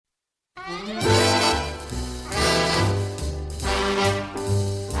Well,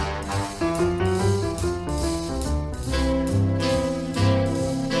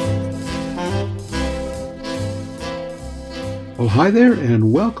 hi there,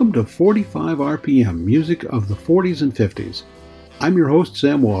 and welcome to 45 RPM, music of the 40s and 50s. I'm your host,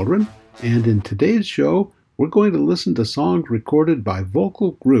 Sam Waldron, and in today's show, we're going to listen to songs recorded by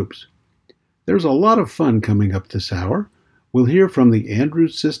vocal groups. There's a lot of fun coming up this hour. We'll hear from the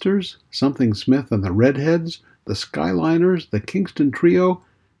Andrews Sisters, Something Smith and the Redheads, the Skyliners, the Kingston Trio,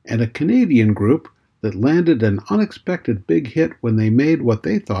 and a Canadian group that landed an unexpected big hit when they made what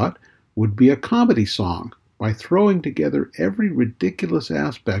they thought would be a comedy song by throwing together every ridiculous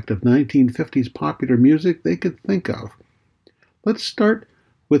aspect of 1950s popular music they could think of. Let's start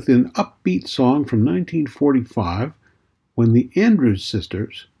with an upbeat song from 1945 when the Andrews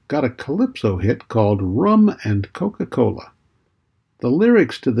Sisters got a calypso hit called Rum and Coca-Cola. The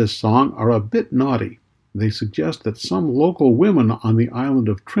lyrics to this song are a bit naughty. They suggest that some local women on the island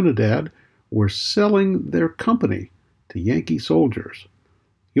of Trinidad were selling their company to Yankee soldiers.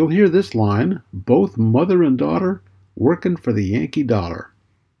 You'll hear this line, both mother and daughter working for the Yankee dollar.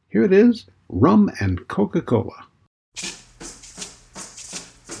 Here it is, Rum and Coca-Cola.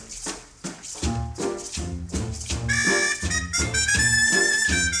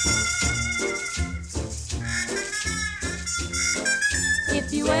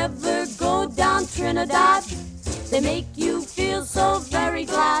 If you ever go down Trinidad, they make you feel so very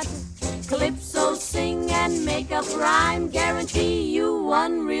glad. Calypso sing and make up rhyme, guarantee you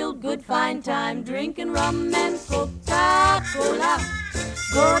one real good fine time. Drinking rum and Coca-Cola,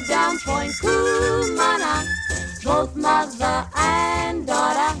 go down Point Cumana, both mother and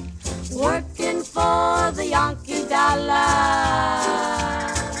daughter, working for the Yankee dollar.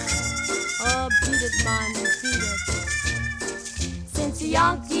 Oh, beat it, man, beat it. Since the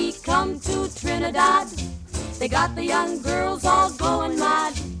Yankee come to Trinidad, they got the young girls all going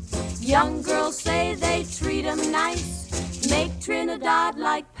mad. Young girls say they treat 'em nice, make Trinidad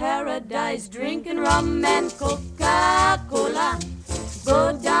like paradise. Drinking rum and Coca-Cola,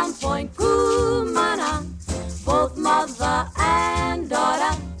 go down Point Cumana, both mother and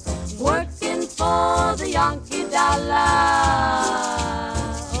daughter, working for the Yankee dollar.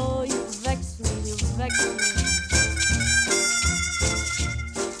 Oh, you vex me, you vex me.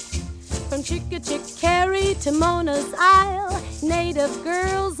 From Chickachickarry to Mona's Isle, native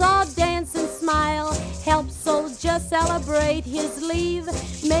girls all dance and smile. Help soldier celebrate his leave,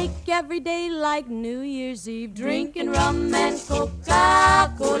 make every day like New Year's Eve. Drinking rum and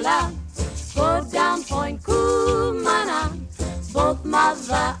Coca-Cola, go down Point Cumana, both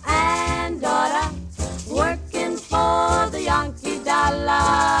mother and daughter, working for the Yankee dollar.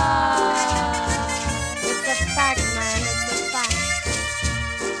 It's a fact, man, it's a fact.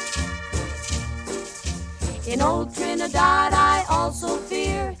 In old Trinidad I also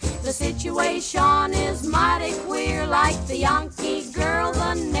fear the situation is mighty queer. Like the Yankee girl,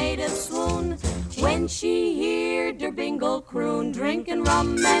 the native swoon when she heard her bingle croon. Drinking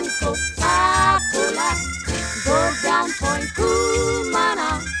rum and Coca-Cola, go down Point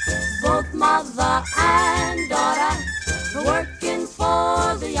Cumana, both mother and daughter, working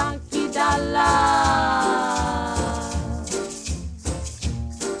for the Yankee dollar.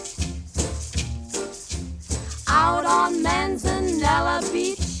 Out on Manzanella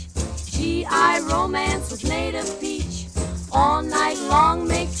Beach, GI romance with native peach. All night long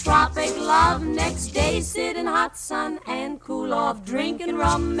make tropic love, next day sit in hot sun and cool off. Drinking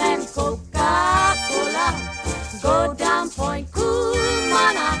rum and Coca-Cola, go down Point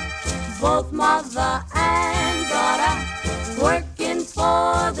Cumana, both mother and daughter, working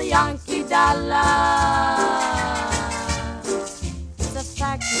for the Yankee dollar. It's a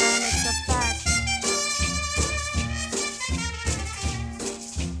fact, man, it's a fact.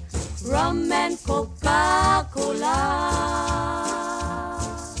 Rum and Coca-Cola,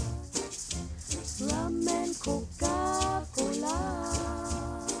 rum and Coca-Cola,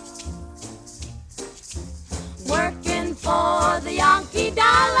 working for the Yankee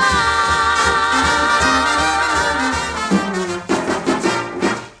dollar.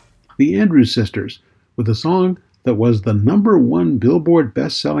 The Andrews Sisters, with a song that was the #1 Billboard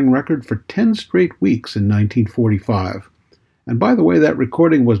best-selling record for 10 straight weeks in 1945. And by the way, that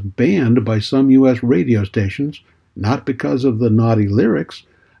recording was banned by some U.S. radio stations, not because of the naughty lyrics,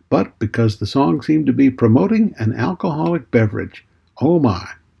 but because the song seemed to be promoting an alcoholic beverage. Oh my.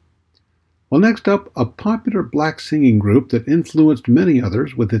 Well, next up, a popular black singing group that influenced many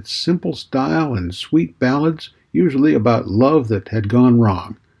others with its simple style and sweet ballads, usually about love that had gone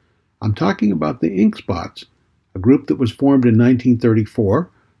wrong. I'm talking about the Ink Spots, a group that was formed in 1934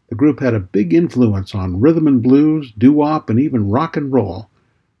 The group had a big influence on rhythm and blues, doo-wop, and even rock and roll.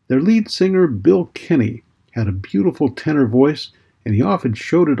 Their lead singer, Bill Kinney, had a beautiful tenor voice, and he often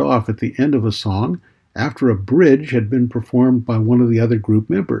showed it off at the end of a song after a bridge had been performed by one of the other group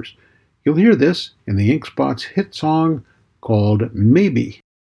members. You'll hear this in the Ink Spots hit song called Maybe.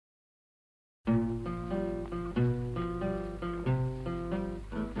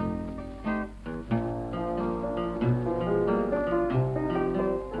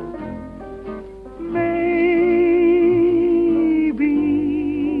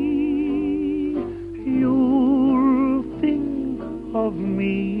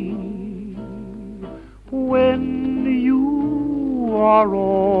 Are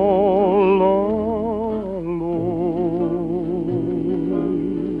all alone.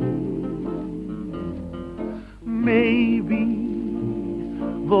 Maybe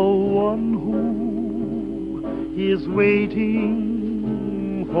the one who is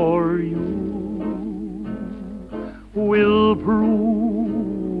waiting for you will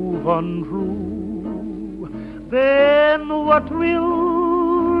prove untrue. Then what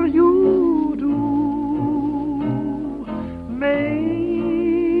will you do? Maybe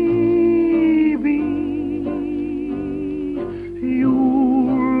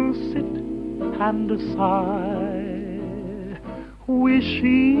and sigh,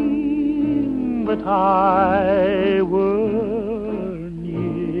 wishing that I were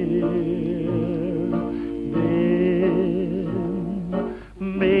near. Then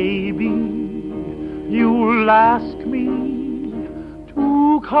maybe you'll ask me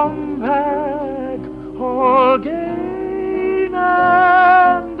to come back again,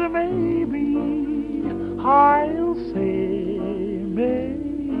 and maybe I'll say maybe.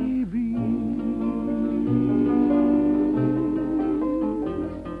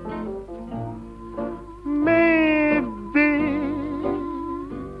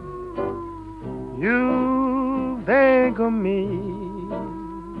 Me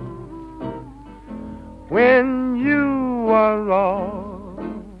when you are all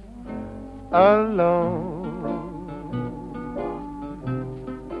alone.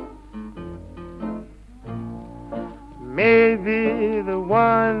 Maybe the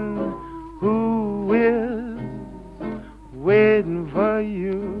one who is waiting for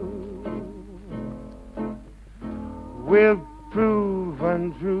you will prove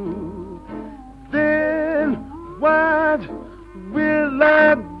untrue. Then what will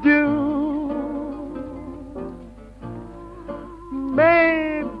I do?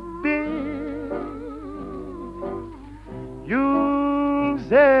 Maybe you'll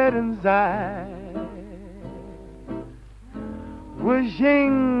sit inside,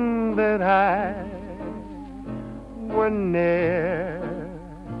 wishing that I were near.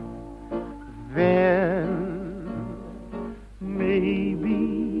 Then maybe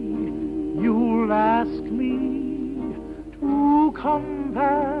you'll ask me to come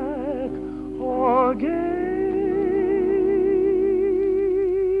back again,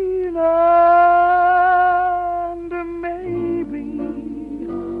 and maybe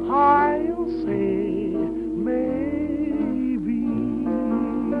I'll say maybe.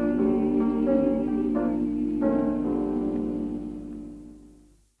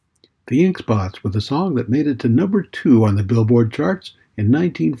 The Ink Spots with a song that made it to number 2 on the Billboard charts in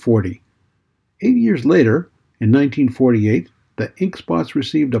 1940. 8 years later, in 1948, the Ink Spots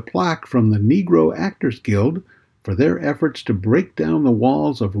received a plaque from the Negro Actors Guild for their efforts to break down the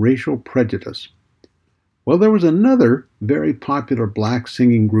walls of racial prejudice. Well, there was another very popular black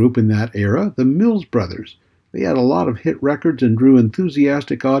singing group in that era, the Mills Brothers. They had a lot of hit records and drew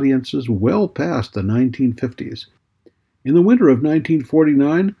enthusiastic audiences well past the 1950s. In the winter of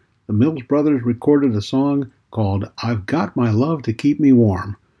 1949, the Mills Brothers recorded a song called I've Got My Love to Keep Me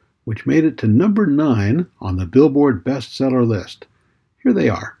Warm, which made it to number 9 on the Billboard bestseller list. Here they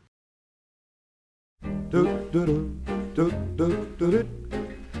are. The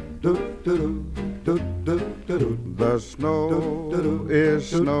snow is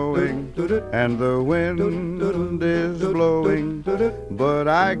snowing and the wind is blowing, but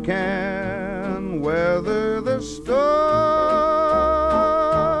I can weather the storm.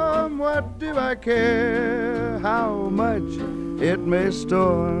 What do I care how much it may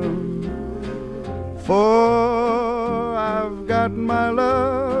storm? For I've got my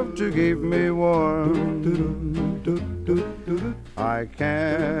love to keep me warm. I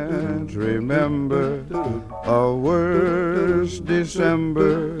can't remember a worse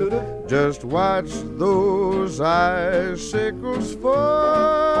December. Just watch those icicles form.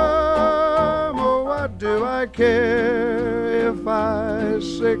 Oh, what do I care if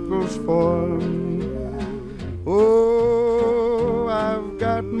icicles form? Oh, I've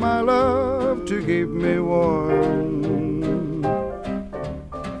got my love to keep me warm.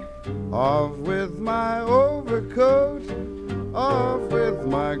 Off with my overcoat, off with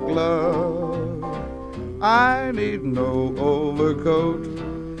my glove. I need no overcoat,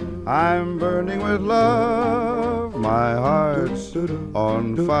 I'm burning with love. My heart's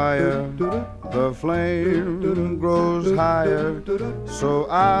on fire, the flame grows higher, so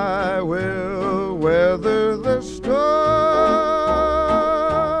I will weather the storm.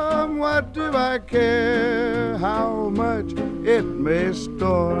 What do I care how much it may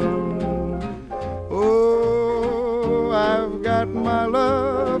storm? Oh, I've got my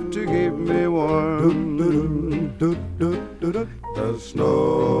love to keep me warm. The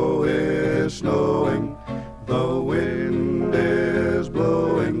snow is snowing, the wind is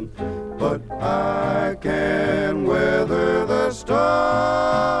blowing, but I can weather the storm.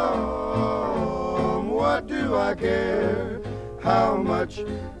 What do I care how much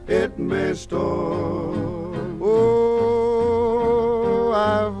it may storm? Oh,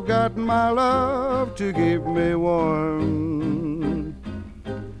 I've got my love to keep me warm.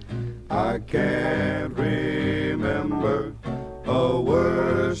 I can't remember a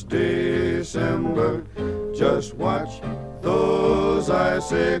worse December. Just watch those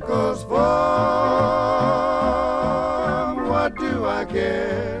icicles form. What do I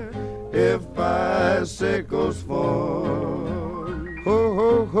care if bicycles form? Ho,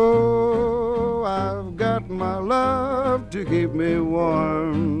 ho, ho, I've got my love to keep me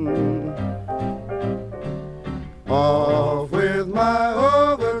warm. Off with my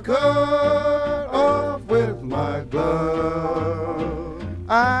overcoat, off with my glove.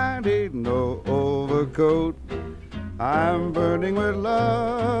 I need no overcoat, I'm burning with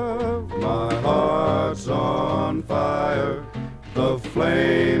love. My heart's on fire, the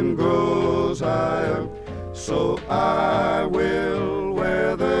flame grows higher, so I will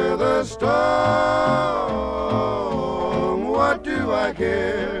weather the storm. What do I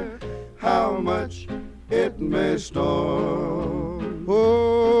care how much it may storm?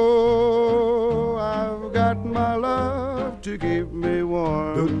 Oh, I've got my love to keep me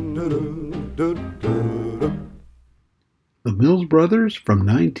warm. The Mills Brothers from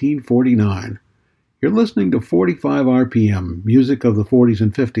 1949. You're listening to 45 RPM, music of the 40s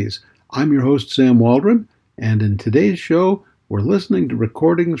and 50s. I'm your host, Sam Waldron, and in today's show, we're listening to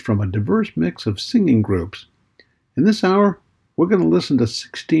recordings from a diverse mix of singing groups. In this hour, we're going to listen to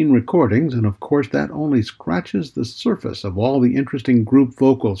 16 recordings, and of course that only scratches the surface of all the interesting group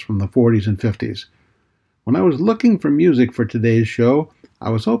vocals from the 40s and 50s. When I was looking for music for today's show,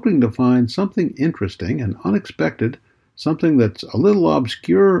 I was hoping to find something interesting and unexpected, something that's a little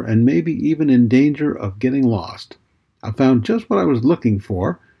obscure and maybe even in danger of getting lost. I found just what I was looking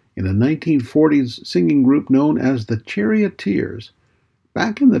for in a 1940s singing group known as the Charioteers.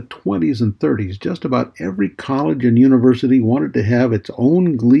 Back in the 20s and 30s, just about every college and university wanted to have its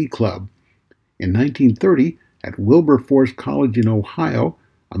own glee club. In 1930, at Wilberforce College in Ohio,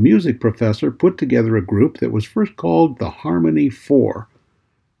 a music professor put together a group that was first called the Harmony Four.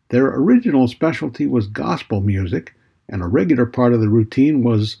 Their original specialty was gospel music, and a regular part of the routine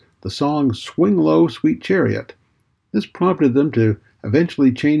was the song Swing Low, Sweet Chariot. This prompted them to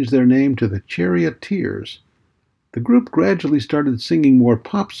eventually change their name to the Charioteers. The group gradually started singing more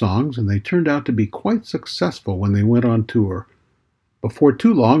pop songs, and they turned out to be quite successful when they went on tour. Before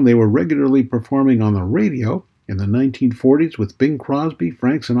too long, they were regularly performing on the radio in the 1940s with Bing Crosby,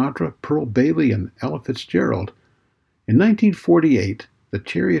 Frank Sinatra, Pearl Bailey, and Ella Fitzgerald. In 1948, the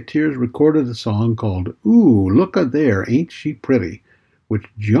Charioteers recorded a song called Ooh, Looka There, Ain't She Pretty, which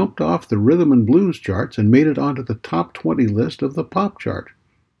jumped off the rhythm and blues charts and made it onto the top 20 list of the pop chart.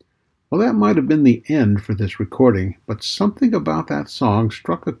 Well, that might have been the end for this recording, but something about that song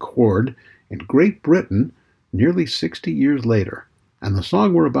struck a chord in Great Britain nearly 60 years later, and the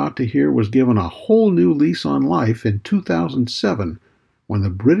song we're about to hear was given a whole new lease on life in 2007 when the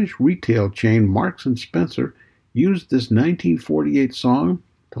British retail chain Marks & Spencer used this 1948 song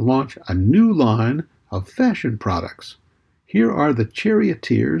to launch a new line of fashion products. Here are the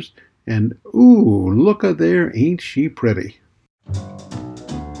Charioteers and Ooh, Looka There, Ain't She Pretty.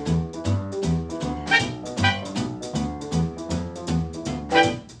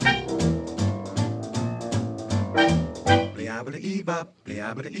 Bop,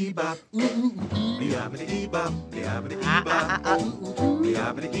 bop, ooh, bop,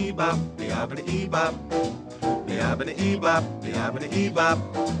 bop,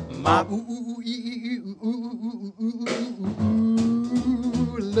 ma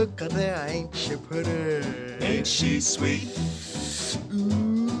look at there, ain't she pretty? Ain't she sweet?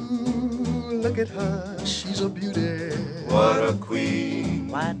 Ooh, look at her, she's a beauty. What a queen.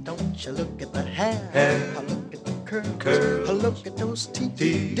 Why don't you look at the hair? Hair. Look at the curls. Curls. Look at those teeth.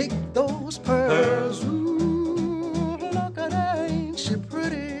 Teeth. Dig those pearls. Ooh, look at her, ain't she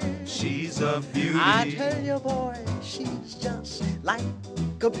pretty? She's a beauty. I tell you, boy, she's just like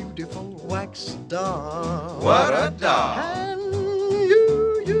a beautiful wax doll. What a doll. And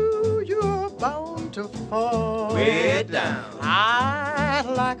you're bound to fall. Way down. I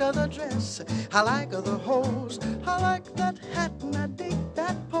like her the dress, I like her the hose, I like that hat and I dig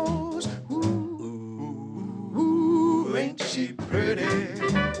that pose. Ooh, ain't she pretty?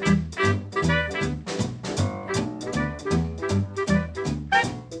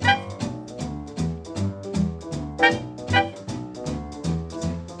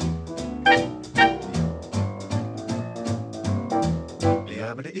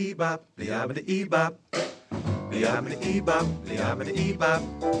 Blee-abba-da-ee-bop, blee-abba-da-ee-bop. Blee-abba-da-ee-bop, blee-abba-da-ee-bop.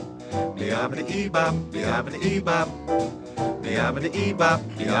 Blee-abba-da-ee-bop, blee-abba-da-ee-bop. Blee-abba-da-ee-bop,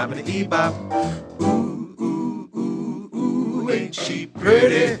 blee-abba-da-ee-bop. Ooh, ooh, ooh, ooh, ain't she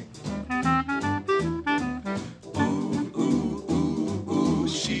pretty? Ooh, ooh, ooh, ooh,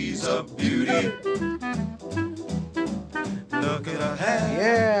 she's a beauty. Look at her hair,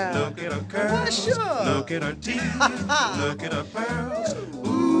 Yeah. look at her curls, Why, sure. look at her teeth, look at her pearls.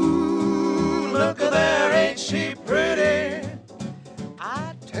 Ooh, look at there, ain't she pretty?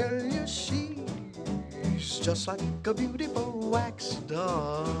 I tell you, she's just like a beautiful wax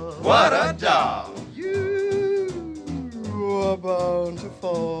doll. What a doll! You are bound to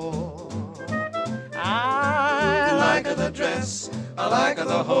fall. I like her the dress, I like her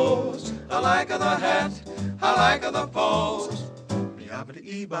the hose, I like her the hat, I like her the pose.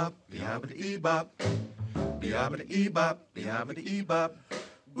 Blee-abba-da-ee-bop, blee-abba-da-ee-bop. Blee-abba-da-ee-bop, blee-abba-da-ee-bop.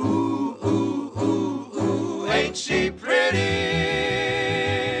 Ooh, ooh, ooh, ooh, ain't she pretty?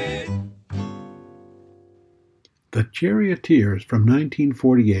 The Charioteers from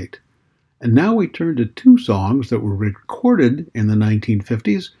 1948. And now we turn to two songs that were recorded in the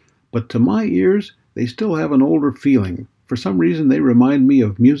 1950s, but to my ears, they still have an older feeling. For some reason, they remind me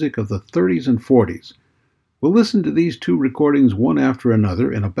of music of the 30s and 40s. We'll listen to these two recordings one after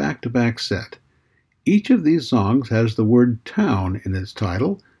another in a back-to-back set. Each of these songs has the word town in its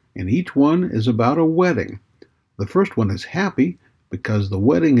title, and each one is about a wedding. The first one is happy because the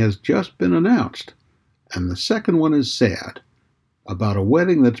wedding has just been announced, and the second one is sad, about a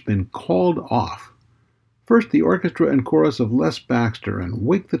wedding that's been called off. First, the orchestra and chorus of Les Baxter and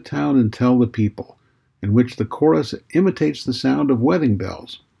Wake the Town and Tell the People, in which the chorus imitates the sound of wedding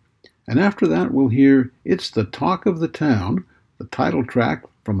bells. And after that, we'll hear It's the Talk of the Town, the title track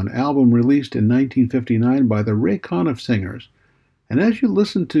from an album released in 1959 by the Ray Conniff Singers. And as you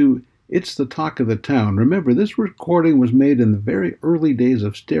listen to It's the Talk of the Town, remember this recording was made in the very early days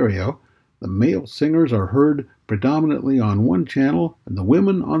of stereo. The male singers are heard predominantly on one channel and the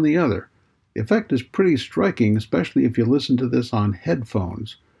women on the other. The effect is pretty striking, especially if you listen to this on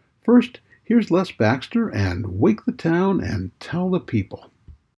headphones. First, here's Les Baxter and Wake the Town and Tell the People.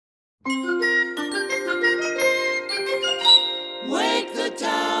 Wake the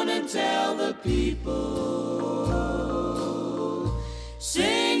town and tell the people.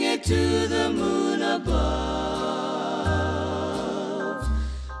 Sing it to the moon above.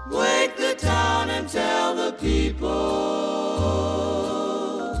 Wake the town and tell the people.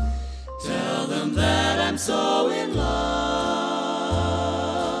 Tell them that I'm so in love.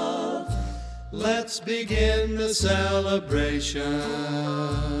 Let's begin the celebration.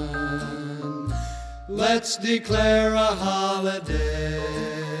 Let's declare a holiday.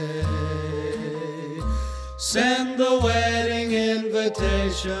 Send the wedding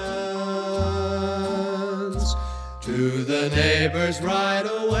invitations to the neighbors right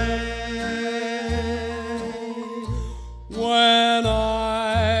away. When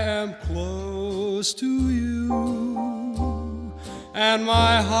I am close to you and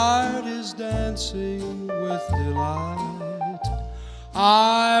my heart is dancing with delight,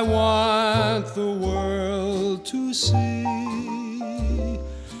 I want the world to see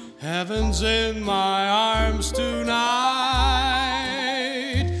heaven's in my arms tonight.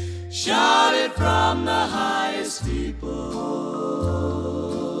 Shout it from the highest steeple.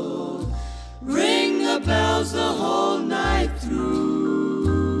 Ring the bells the whole night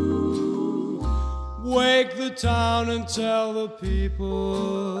through. Wake the town and tell the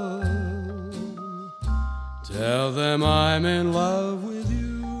people. Tell them I'm in love with you.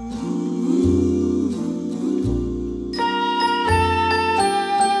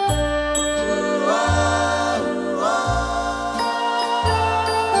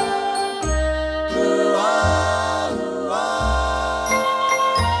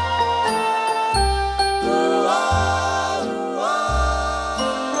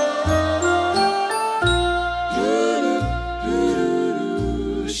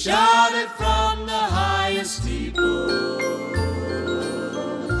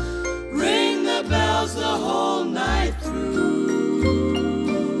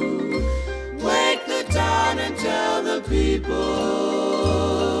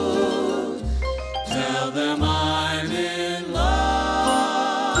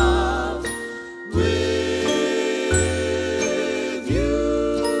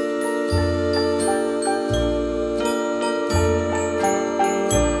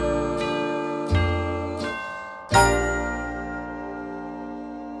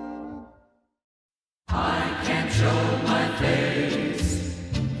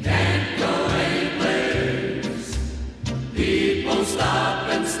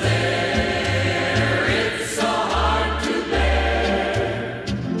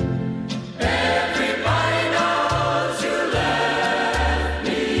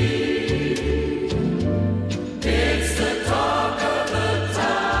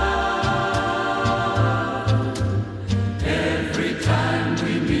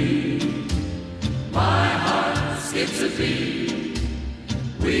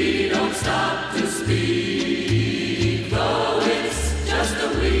 week, though it's just a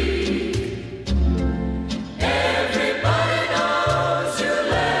week, everybody knows you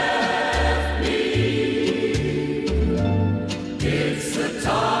left me. It's the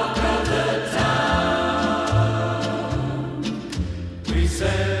talk of the town. We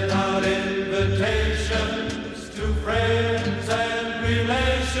sent out invitations to friends and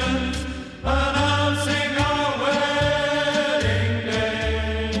relations, announcing our wedding day.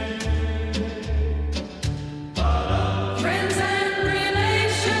 Friends and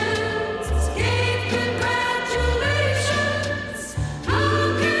relations gave congratulations.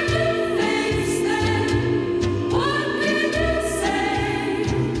 How can you face them? What can you say?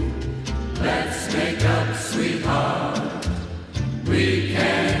 Let's make up, sweetheart. We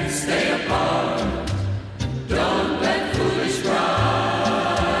can't stay apart. Don't let foolish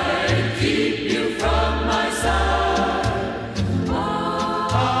pride keep you from my side.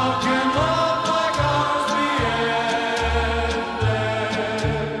 How can love like ours be ended?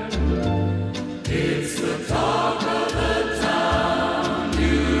 It's the talk of the town.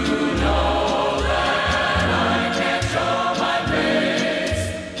 You know that I can't show my face,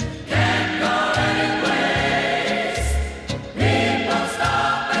 can't go any place. People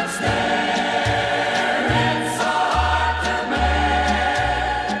stop and stare. It's so hard to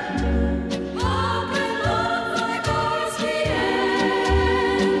bear. How can love like ours be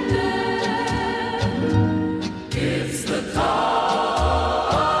ended? It's the talk.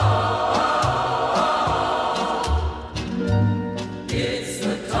 It's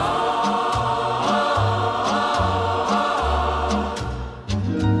the talk.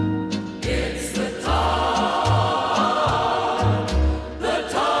 It's the talk. The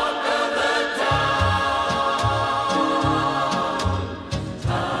talk of the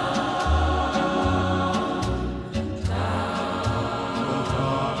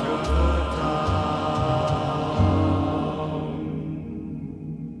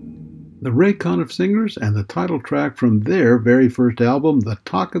The Ray Conniff Singers and the title track from their very first album, The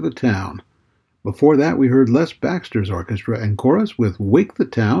Talk of the Town. Before that, we heard Les Baxter's orchestra and chorus with Wake the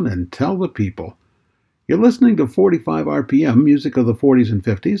Town and Tell the People. You're listening to 45 RPM, music of the 40s and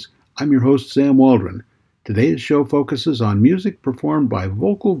 50s. I'm your host, Sam Waldron. Today's show focuses on music performed by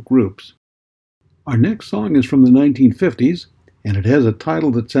vocal groups. Our next song is from the 1950s, and it has a title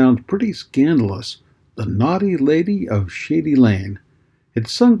that sounds pretty scandalous, The Naughty Lady of Shady Lane.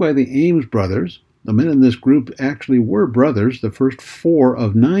 It's sung by the Ames brothers. The men in this group actually were brothers, the first 4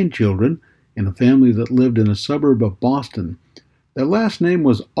 of 9 children, in a family that lived in a suburb of Boston. Their last name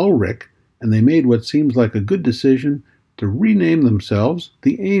was Ulrich, and they made what seems like a good decision to rename themselves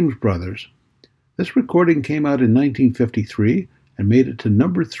the Ames brothers. This recording came out in 1953 and made it to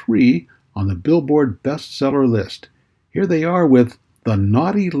number 3 on the Billboard bestseller list. Here they are with The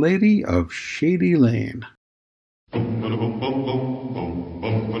Naughty Lady of Shady Lane.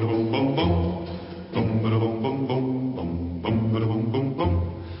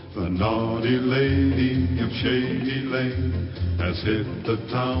 The naughty lady of Shady Lane has hit the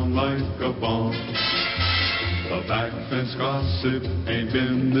town like a bomb. The back fence gossip ain't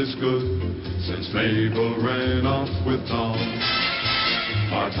been this good since Mabel ran off with Tom.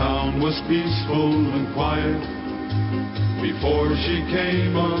 Our town was peaceful and quiet before she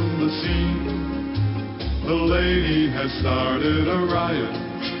came on the scene. The lady has started a riot,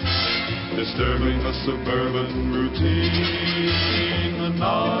 disturbing the suburban routine. The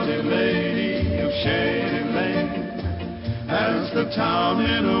naughty lady of Shady Lane has the town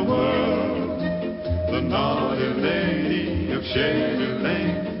in a whirl. The naughty lady of Shady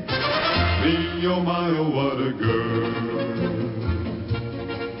Lane, me, oh my, oh what a girl.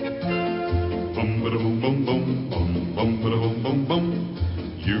 Bum ba da boom boom boom bum bum ba da boom boom bum.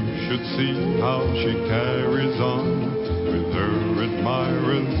 You should see how she carries on with her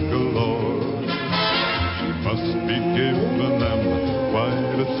admirers galore. She must be giving them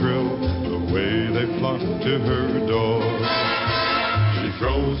quite a thrill, the way they flock to her door. She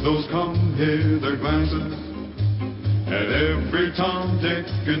throws those come-hither glances at every Tom, Dick,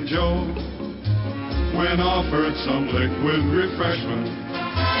 and Joe. When offered some liquid refreshment,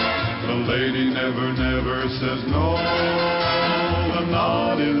 the lady never, never says no. The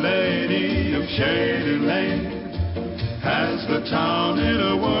naughty lady of Shady Lane has the town in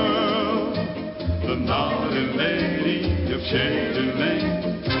a whirl. The naughty lady of Shady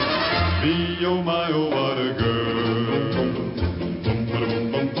Lane, me, oh my, oh what a girl. Bum ba da bum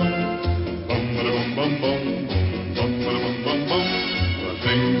bum bum, bum ba da bum bum bum, bum ba da bum bum bum. The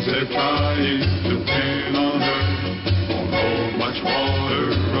things they're trying to pin on her won't hold much water,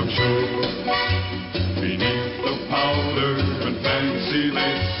 I'm sure. Beneath the powder and fancy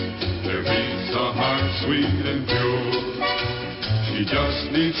lace, there beats a heart sweet and pure. She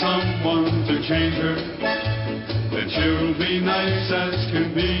just needs someone to change her, then she'll be nice as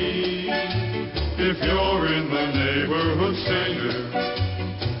can be. If you're in the neighborhood stranger,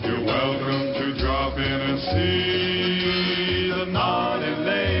 you're welcome to drop in and see the naughty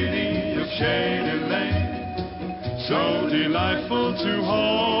lady of Shady Lane. So delightful to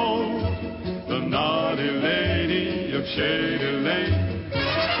hold, the naughty lady of Shady Lane.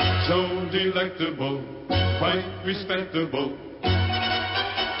 So delectable, quite respectable,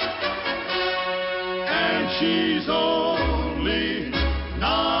 and she's only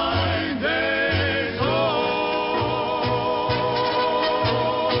 9 days old.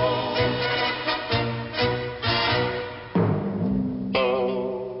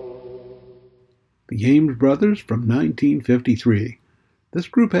 The Ames Brothers from 1953. This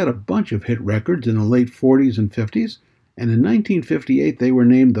group had a bunch of hit records in the late 40s and 50s, and in 1958 they were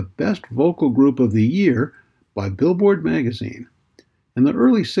named the Best Vocal Group of the Year by Billboard magazine. In the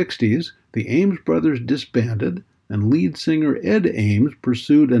early 60s, the Ames Brothers disbanded, and lead singer Ed Ames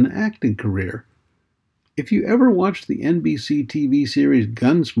pursued an acting career. If you ever watched the NBC TV series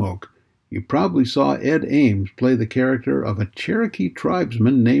Gunsmoke, you probably saw Ed Ames play the character of a Cherokee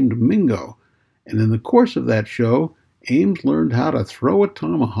tribesman named Mingo, and in the course of that show, Ames learned how to throw a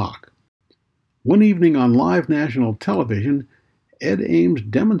tomahawk. One evening on live national television, Ed Ames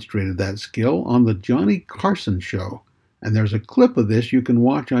demonstrated that skill on the Johnny Carson Show, and there's a clip of this you can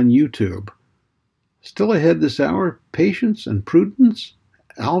watch on YouTube. Still ahead this hour, Patience and Prudence,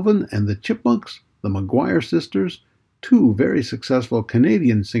 Alvin and the Chipmunks, the McGuire Sisters, two very successful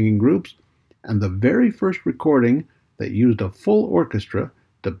Canadian singing groups, and the very first recording that used a full orchestra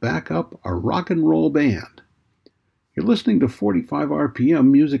to back up a rock and roll band. You're listening to 45 RPM,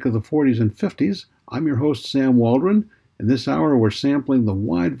 music of the 40s and 50s. I'm your host, Sam Waldron. In this hour, we're sampling the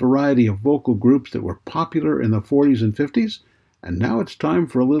wide variety of vocal groups that were popular in the 40s and 50s, and now it's time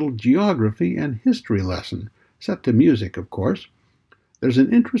for a little geography and history lesson, set to music, of course. There's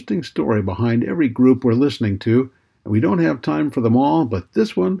an interesting story behind every group we're listening to, and we don't have time for them all, but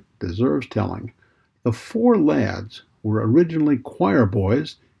this one deserves telling. The Four Lads were originally choir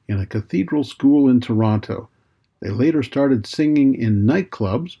boys in a cathedral school in Toronto. They later started singing in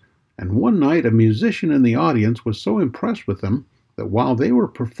nightclubs, and one night a musician in the audience was so impressed with them that while they were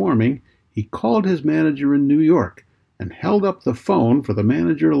performing, he called his manager in New York and held up the phone for the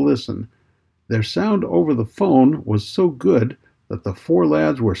manager to listen. Their sound over the phone was so good that the Four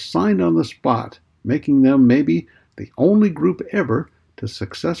Lads were signed on the spot, making them maybe the only group ever to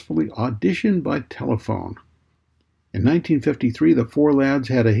successfully audition by telephone. In 1953, the Four Lads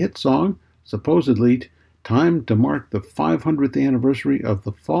had a hit song, supposedly timed to mark the 500th anniversary of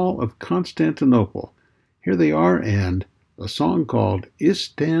the fall of Constantinople. Here they are, and a song called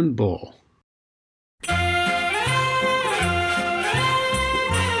Istanbul.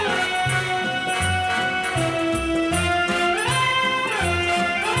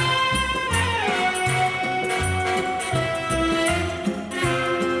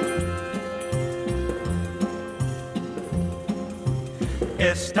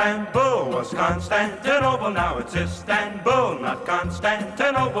 Istanbul was Constantinople, now it's Istanbul, not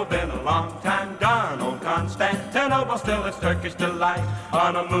Constantinople. Been a long time gone, old Constantinople, still it's Turkish delight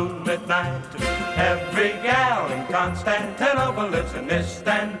on a moonlit night. Every gal in Constantinople lives in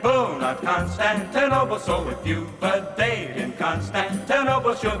Istanbul, not Constantinople. So if you've a date in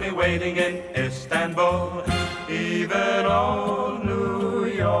Constantinople, she'll be waiting in Istanbul. Even old New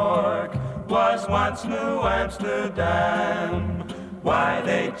York was once New Amsterdam. Why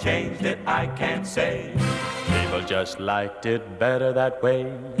they changed it, I can't say. People just liked it better that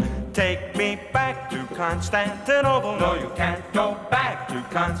way. Take me back to Constantinople. No, you can't go back to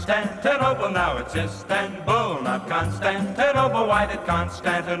Constantinople. Now it's Istanbul, not Constantinople. Why did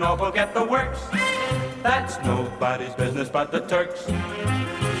Constantinople get the works? That's nobody's business but the Turks.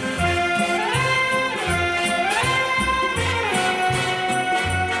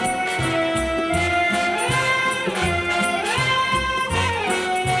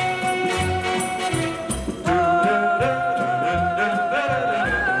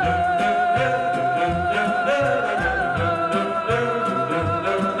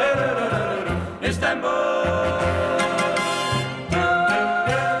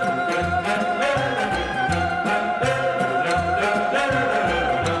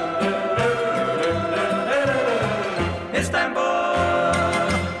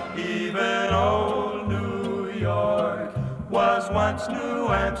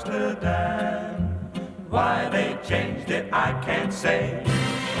 Why they changed it, I can't say.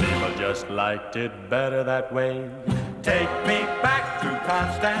 People just liked it better that way. Take me back to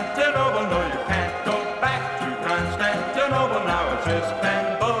Constantinople. No, you can't go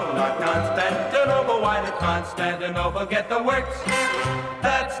standing over, get the works.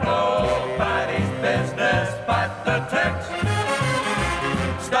 That's nobody's business but the Turks.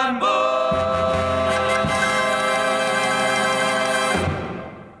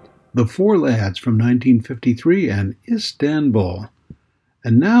 The Four Lads from 1953 and Istanbul.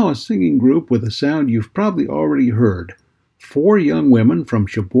 And now a singing group with a sound you've probably already heard. Four young women from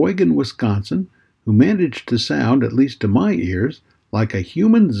Sheboygan, Wisconsin, who managed to sound, at least to my ears, like a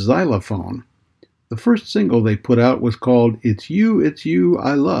human xylophone. The first single they put out was called It's You,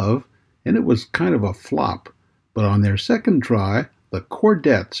 I Love, and it was kind of a flop. But on their second try, the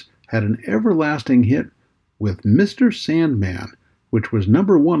Chordettes had an everlasting hit with Mr. Sandman, which was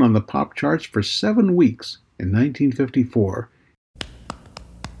number 1 on the pop charts for 7 weeks in 1954.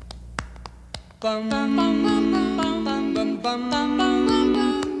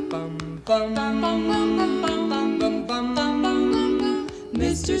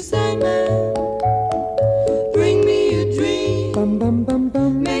 Mr. Sandman, bring me a dream.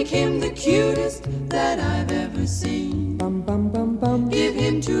 Make him the cutest that I've ever seen. Give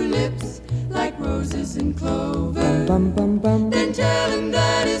him 2 lips like roses and clover. Then tell him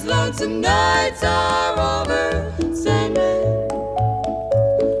that his lonesome nights are over. Sandman,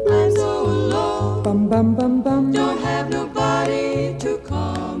 I'm so alone. Don't have nobody to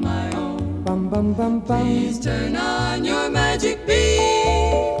call my own. Please turn on your magic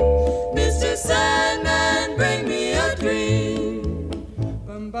beam. Mr. Sandman, bring me a dream.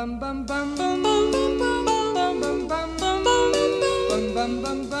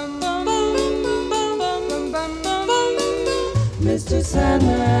 Mr.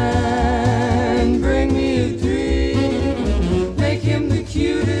 Sandman, bring me a dream. Make him the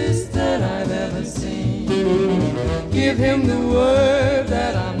cutest that I've ever seen. Give him the word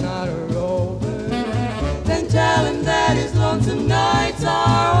that I'm not a rover. Then tell him that his lonesome nights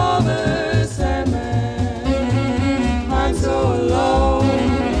are over. Sandman, I'm so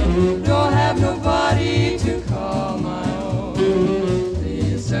alone. Don't have nobody to call my own.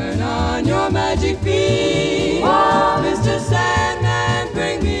 Please turn on your magic beam. Mr. Sandman,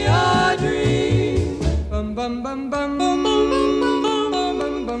 bring me a dream.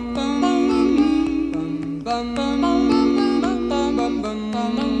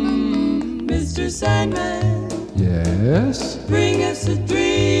 Mr. Sandman, Yes? bring us a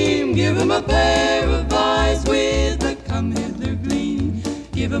dream. Give him a pair of eyes with a come-hither gleam.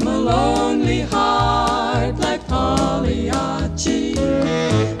 Give him a lonely heart like Pagliacci,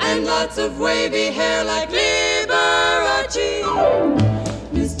 and lots of wavy hair like Liberace.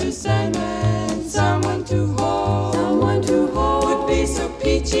 Mr. Sandman, someone to hold, would be so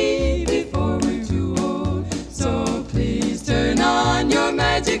peachy before we're too old. So please turn on your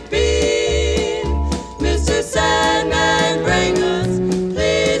magic beam. Mr. Sandman, bring us,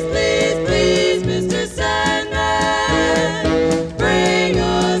 please, please, please, Mr. Sandman, bring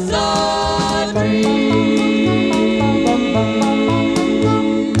us a dream.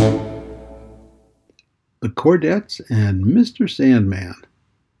 The Chordettes and Mr. Sandman.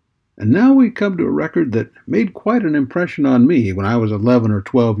 And now we come to a record that made quite an impression on me when I was 11 or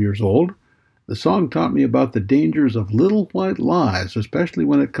 12 years old. The song taught me about the dangers of little white lies, especially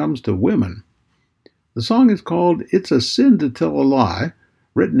when it comes to women. The song is called It's a Sin to Tell a Lie,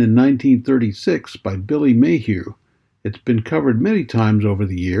 written in 1936 by Billy Mayhew. It's been covered many times over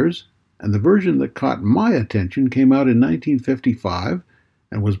the years, and the version that caught my attention came out in 1955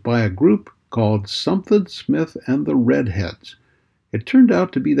 and was by a group called Something Smith and the Redheads. It turned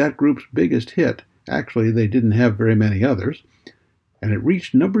out to be that group's biggest hit. Actually, they didn't have very many others, and it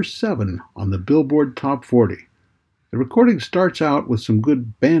reached number 7 on the Billboard Top 40. The recording starts out with some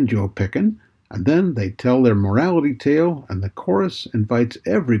good banjo picking, and then they tell their morality tale, and the chorus invites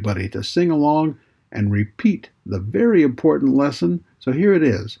everybody to sing along and repeat the very important lesson. So here it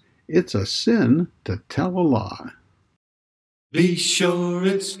is. It's a sin to tell a lie. Be sure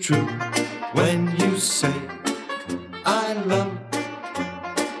it's true when you say, I love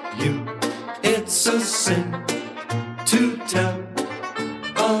you. It's a sin to tell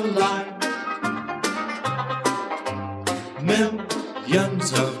a lie.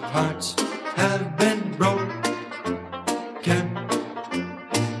 Millions of hearts have been broken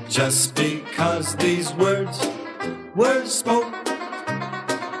just because these words were spoken.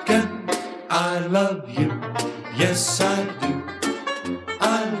 I love you, yes I do.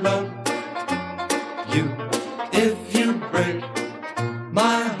 I love you. If you break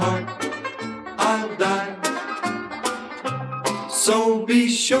my heart, I'll die. So be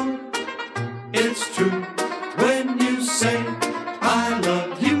sure it's true when you say I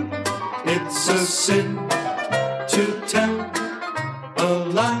love you. It's a sin to tell a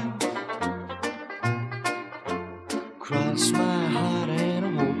lie.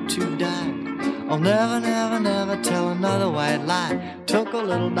 took a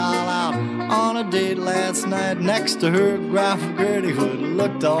little doll out on a date last night. Next to her, Grandma Gertie would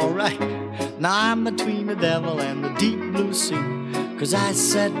looked alright. Now I'm between the devil and the deep blue sea, 'cause I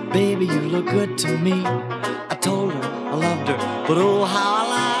said, baby, you look good to me. I told her I loved her, but oh, how I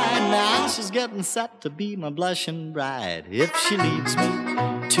lied. Now she's getting set to be my blushing bride. If she leads me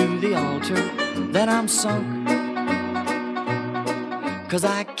to the altar, then I'm sunk, 'cause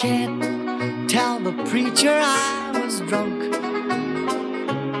I can't tell the preacher I was drunk.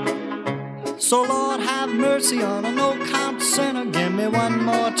 So Lord, have mercy on a no-count sinner. Give me one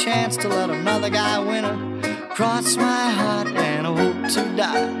more chance to let another guy win her. Cross my heart and I hope to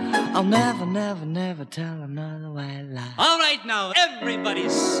die. I'll never, never, never tell another white lie. All right now, everybody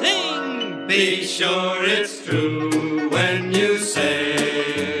sing. Be sure it's true when you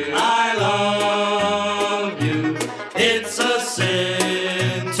say I love you. It's a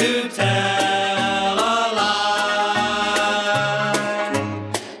sin to tell a lie.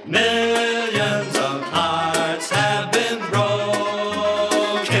 Millions of hearts have been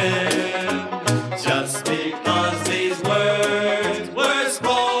broken just because these words were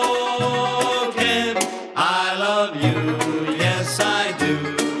spoken. I love you, yes I do.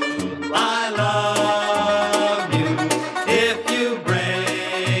 I love you. If you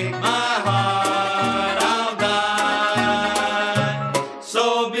break my heart, I'll die.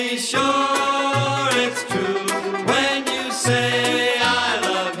 So be sure it's true when you say I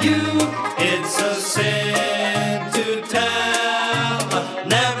love you. It's a sin to tell.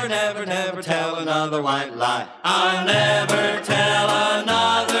 Never, never, never tell another white lie. I'll never tell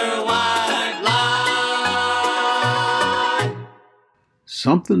another white lie.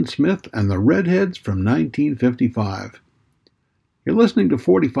 Something Smith and the Redheads from 1955. You're listening to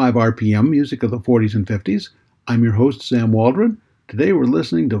 45 RPM, music of the 40s and 50s. I'm your host, Sam Waldron. Today we're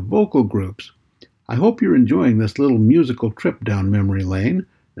listening to vocal groups. I hope you're enjoying this little musical trip down memory lane.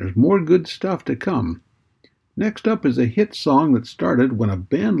 There's more good stuff to come. Next up is a hit song that started when a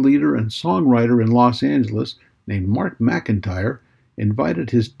band leader and songwriter in Los Angeles named Mark McIntyre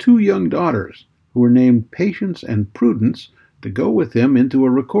invited his two young daughters, who were named Patience and Prudence, to go with him into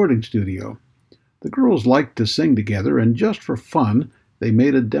a recording studio. The girls liked to sing together, and just for fun, they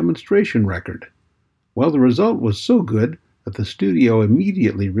made a demonstration record. Well, the result was so good that the studio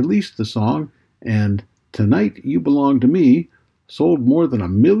immediately released the song, and Tonight You Belong to Me sold more than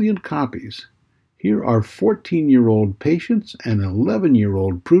 1 million copies. Here are 14-year-old Patience and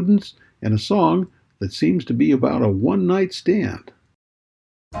 11-year-old Prudence in a song that seems to be about a one-night stand.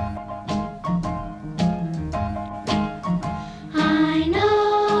 I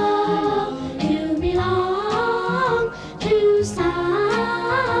know you belong to somebody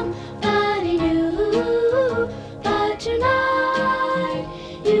new, but tonight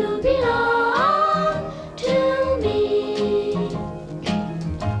you belong to me.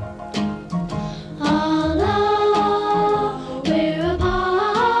 Although we're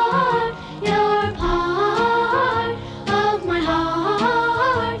apart, you're part of my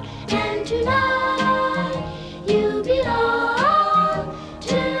heart, and tonight you belong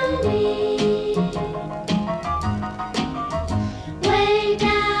to me. Way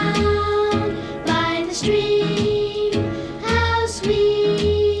down by the stream, how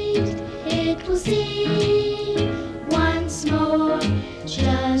sweet it will seem once more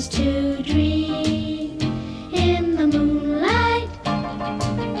just to dream in the moonlight.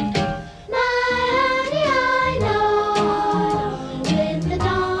 My honey, I know with the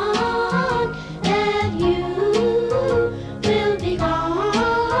dawn that you will be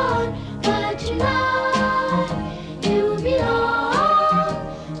gone, but tonight you belong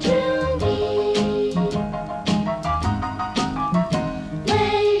to me.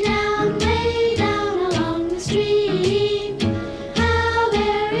 Way down along the stream, how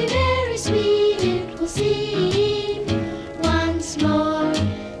very, very sweet it will seem once more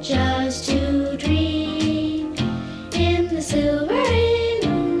just to dream in the silvery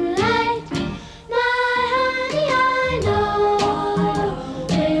moonlight. My honey, I know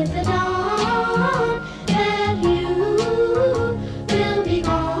with the dawn that you will be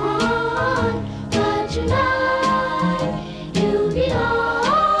gone, but tonight you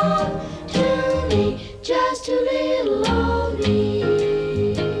belong to me, just a little lonely.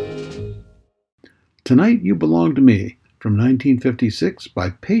 Tonight You Belong to Me from 1956 by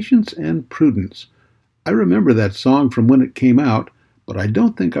Patience and Prudence. I remember that song from when it came out, but I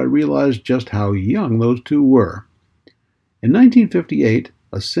don't think I realized just how young those two were. In 1958,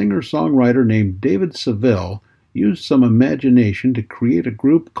 a singer-songwriter named David Seville used some imagination to create a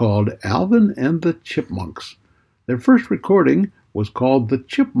group called Alvin and the Chipmunks. Their first recording was called The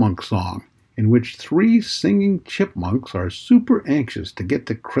Chipmunk Song, in which three singing chipmunks are super anxious to get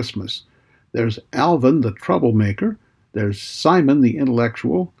to Christmas. There's Alvin, the troublemaker. There's Simon, the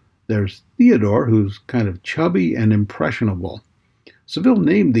intellectual. There's Theodore, who's kind of chubby and impressionable. Seville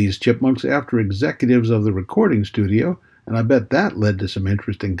named these chipmunks after executives of the recording studio, and I bet that led to some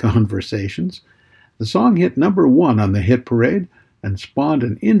interesting conversations. The song hit number 1 on the hit parade and spawned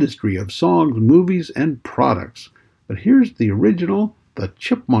an industry of songs, movies, and products. But here's the original, the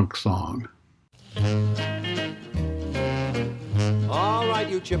Chipmunk Song. All right,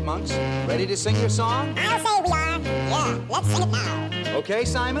 you chipmunks, ready to sing your song? I'll say we are. Yeah, let's sing it now. Okay,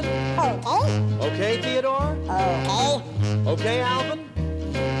 Simon? Okay. Okay, Theodore? Okay. Okay, Alvin?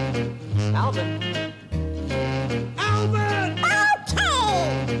 Alvin? Alvin!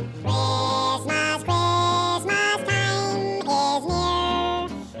 Okay! Christmas, Christmas time is near.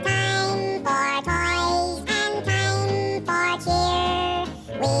 Time for toys and time for cheer.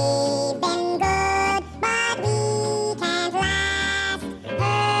 We've been good, but we can't last.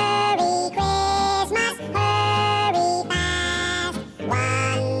 Hurry, Christmas, hurry fast.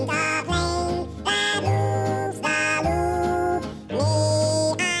 Want a plane that loops the loop. Me,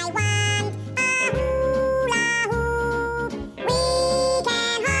 I want a hula hoop. We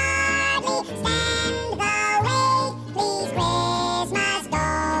can hardly stand the wait. Please, Christmas,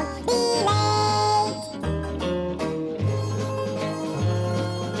 don't be late.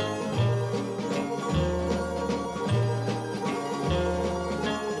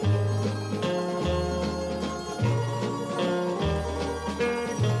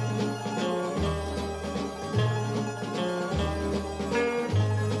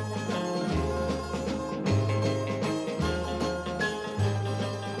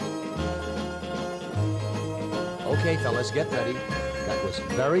 Okay, fellas, get ready. That was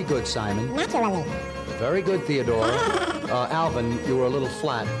very good, Simon. Naturally. Very good, Theodore. Alvin, you were a little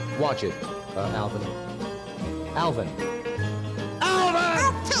flat. Watch it, Alvin. Alvin. Okay.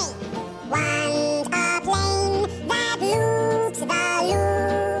 Want a plane that loops the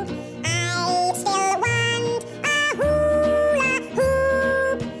loop. I still want a hula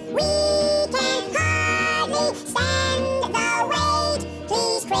hoop. We can hardly stand the wait.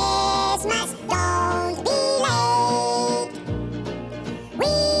 Please, Christmas, don't be late.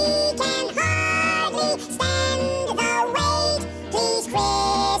 We can hardly stand the wait. Please,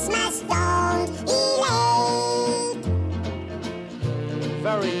 Christmas, don't be late.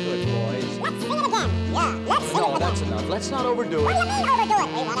 Very good, boys. Let's sing it again. Yeah, let's sing it No, again. that's enough. Let's not overdo What do it. you mean overdo it?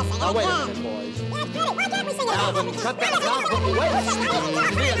 We want to sing Now, it wait a again. minute, boys. Yeah, get it. Why can't we sing it Alvin, again? cut that down. Wait,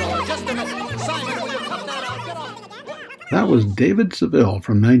 Theodore, just a minute. Simon, will you cut that out? Get off. That was David Seville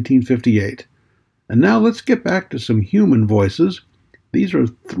from 1958. And now let's get back to some human voices. These are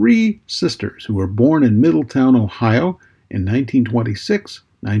three sisters who were born in Middletown, Ohio in 1926,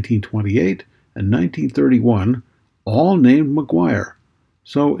 1928, and 1931, all named McGuire.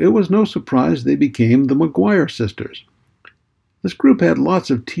 So it was no surprise they became the McGuire Sisters. This group had lots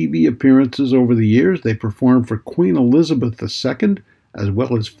of TV appearances over the years. They performed for Queen Elizabeth II, as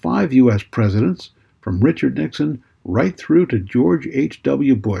well as 5 U.S. presidents, from Richard Nixon right through to George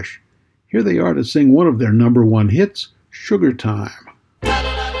H.W. Bush. Here they are to sing one of their number 1 hits, Sugar Time.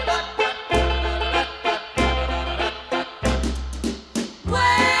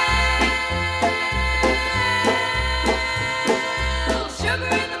 Well, sugar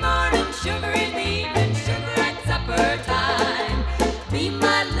in the morning, sugar in the evening, sugar at supper time. Be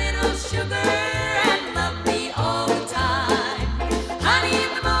my little sugar and love me all the time. Honey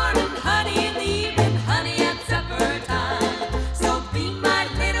in the morning, honey in the evening, honey at supper time. So be my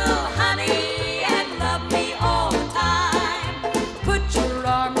little honey and love me all the time. Put your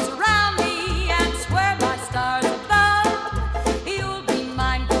arms around me and swear by stars above, you'll be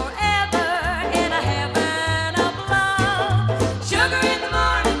mine forever in a heaven of love. Sugar in the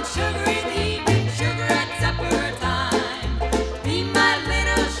morning, sugar in the evening, sugar at supper time. Be my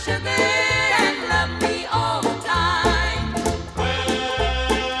little sugar and love me all the time.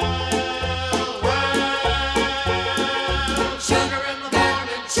 Sugar in the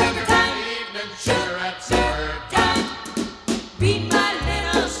morning, sugar time, evening, sugar at supper time. Be my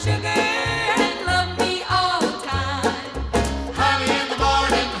little sugar and love me all the time. Honey in the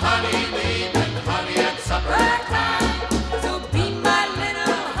morning, honey in the evening, honey at supper time. So be my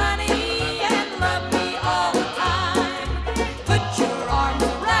little honey and love me all the time. Put your arms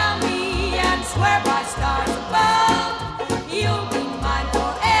around me and swear by stars above, you'll be mine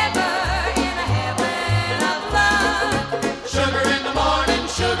forever in a heaven of love. Sugar in the morning,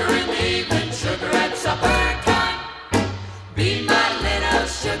 sugar in the evening, sugar at supper time. Be my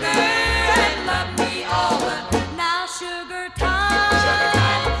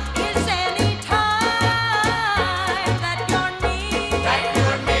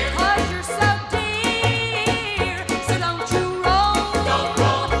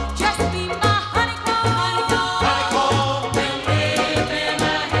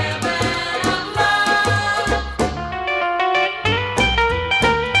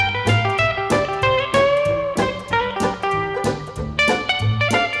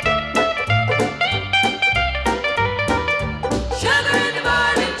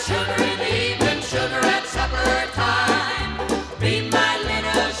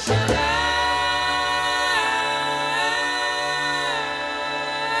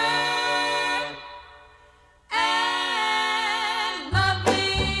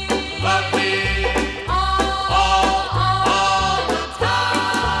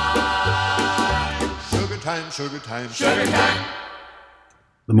sugar time, sugar time.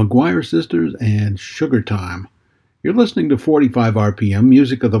 The McGuire Sisters and Sugar Time. You're listening to 45 RPM,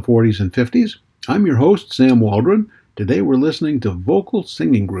 music of the 40s and 50s. I'm your host, Sam Waldron. Today we're listening to vocal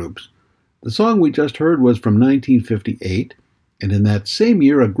singing groups. The song we just heard was from 1958, and in that same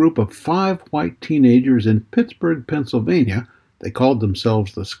year, a group of 5 white teenagers in Pittsburgh, Pennsylvania, they called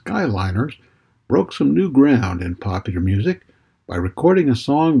themselves the Skyliners, broke some new ground in popular music by recording a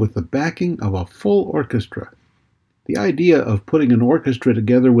song with the backing of a full orchestra. The idea of putting an orchestra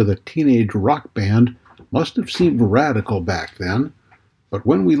together with a teenage rock band must have seemed radical back then, but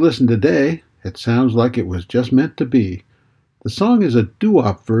when we listen today, it sounds like it was just meant to be. The song is a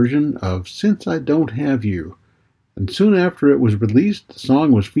doo-wop version of Since I Don't Have You, and soon after it was released, the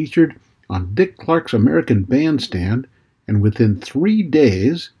song was featured on Dick Clark's American Bandstand, and within 3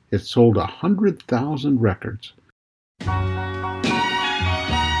 days, it sold 100,000 records.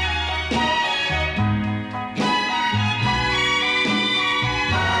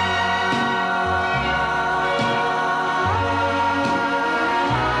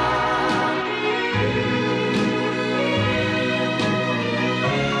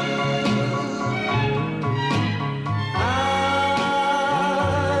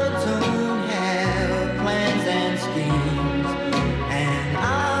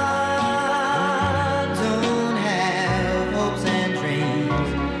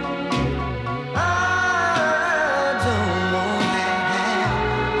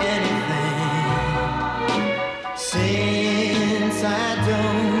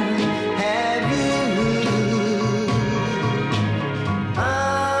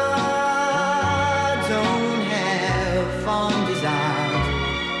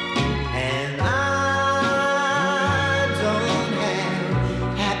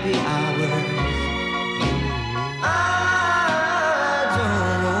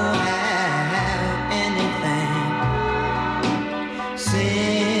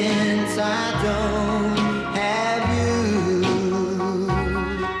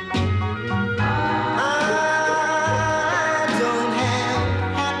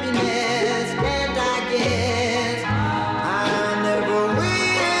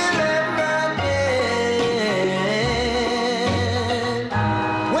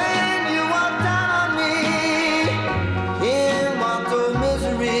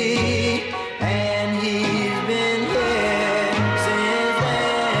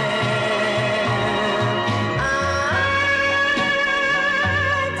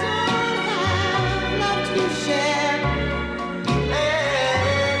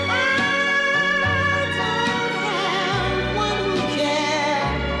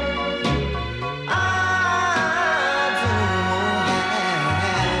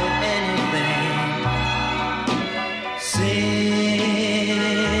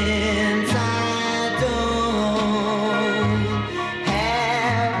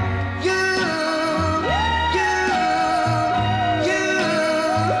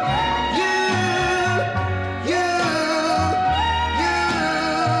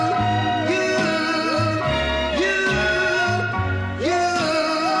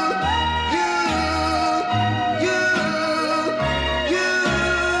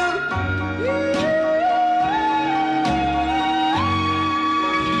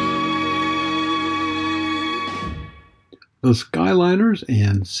 The Skyliners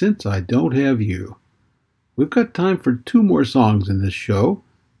and Since I Don't Have You. We've got time for 2 more songs in this show.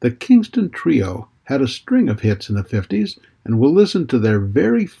 The Kingston Trio had a string of hits in the 50s, and we'll listen to their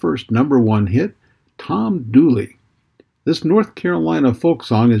very first #1 hit, Tom Dooley. This North Carolina folk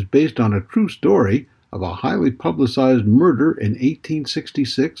song is based on a true story of a highly publicized murder in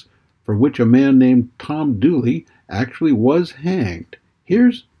 1866 for which a man named Tom Dooley actually was hanged.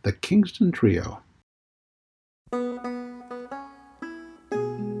 Here's the Kingston Trio.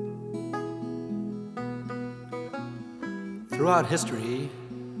 Throughout history,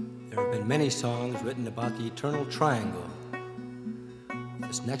 there have been many songs written about the eternal triangle.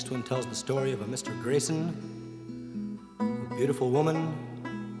 This next one tells the story of a Mr. Grayson, a beautiful woman,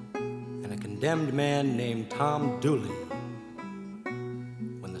 and a condemned man named Tom Dooley.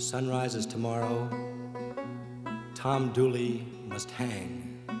 When the sun rises tomorrow, Tom Dooley must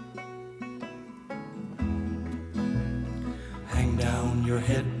hang. Hang down your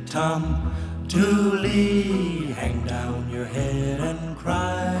head, Tom Dooley, hang down your head and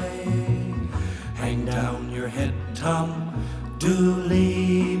cry. Hang down your head, Tom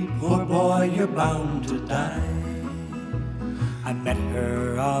Dooley, poor boy, you're bound to die. I met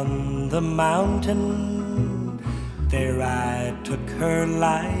her on the mountain, there I took her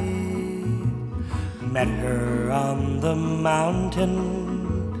life. Met her on the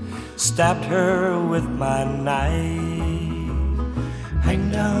mountain, stabbed her with my knife.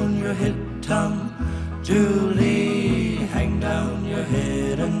 Hang down your head, Tom Dooley, hang down your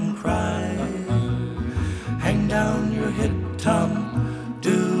head and cry. Hang down your head, Tom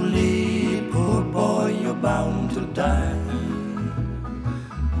Dooley, poor boy, you're bound to die.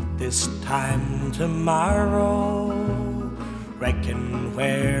 This time tomorrow, reckon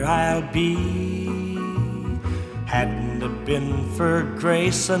where I'll be. Hadn't it been for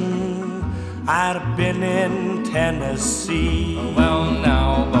Grayson, I'd have been in Tennessee. Well,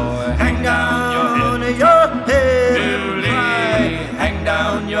 now, boy, hang down your head and cry. Hang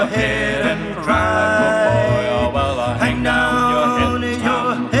down your head and cry. Oh, well, hang down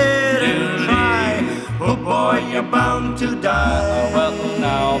your head and cry. Oh boy, you're bound to die. Well,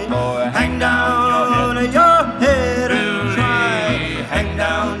 now, boy, hang down your head and cry. Hang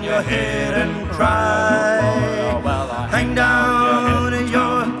down your head and cry. Hang down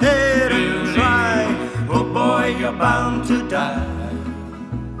your head and cry. Oh boy, you're bound to die.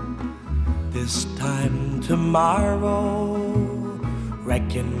 This time tomorrow,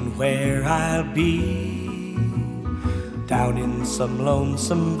 reckon where I'll be. Down in some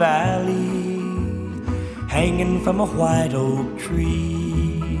lonesome valley, hanging from a white oak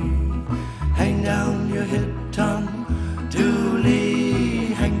tree. Hang down your head, Tom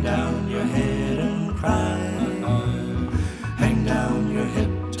Dooley, hang down your head and cry. Hang down your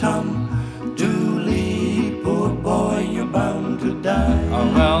head, Tom Dooley, poor boy, you're bound to die.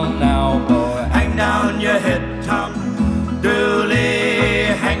 Oh, well, now, boy, hang down your head, Tom Dooley,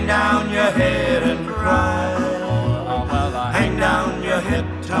 hang down your head and cry. oh, well, Hang down your head,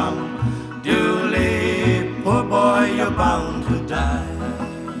 Tom Dooley, poor boy, you're bound to die.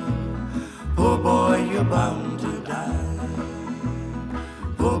 Poor boy, you're bound to die.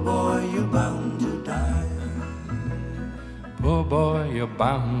 Poor boy, you're bound to die. poor boy, you're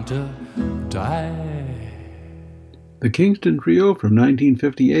bound to die. The Kingston Trio from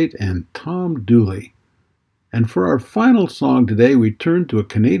 1958 and Tom Dooley. And for our final song today, we turn to a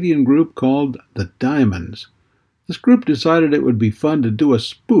Canadian group called The Diamonds. This group decided it would be fun to do a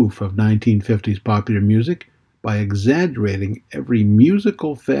spoof of 1950s popular music by exaggerating every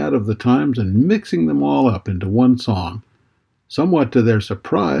musical fad of the times and mixing them all up into one song. Somewhat to their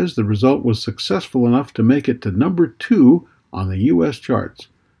surprise, the result was successful enough to make it to number 2 on the U.S. charts.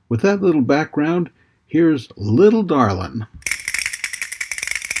 With that little background, here's Little Darlin'.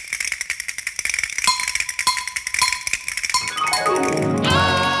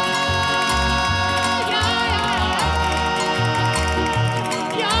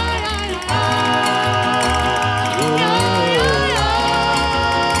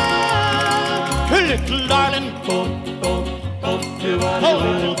 Little darling, oh,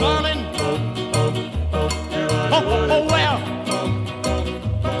 little darling, oh, where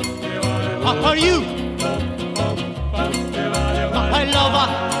are you, my lover?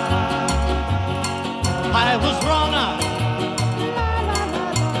 I was wrong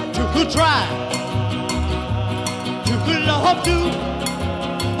to try to love you,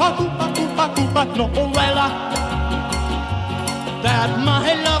 but no, well, that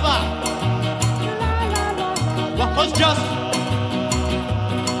my lover was just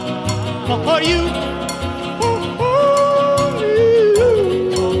for you.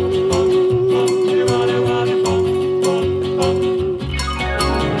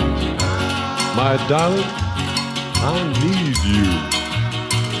 My darling, I need you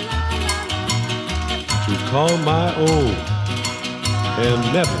to call my own and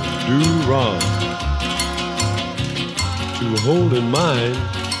never do wrong, to hold in mind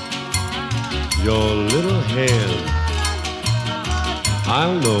your little hand.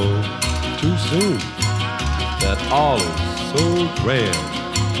 I'll know too soon that all is so grand.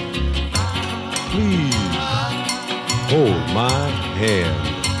 Please hold my hand.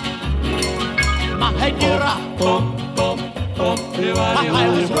 My dear, I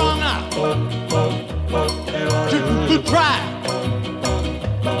was wrong to try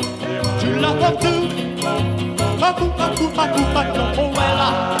to love her too. Oh, well,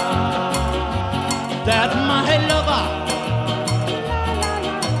 that my lover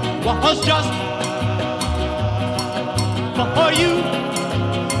was just for you.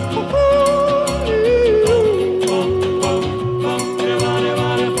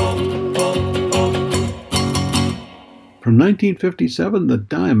 From 1957, The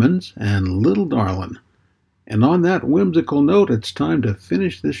Diamonds and Little Darlin'. And on that whimsical note, it's time to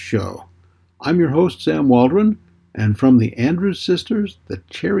finish this show. I'm your host, Sam Waldron, and from the Andrews Sisters, the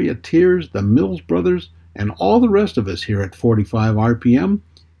Charioteers, the Mills Brothers, and all the rest of us here at 45 RPM,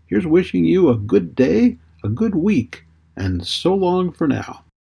 here's wishing you a good day, a good week, and so long for now.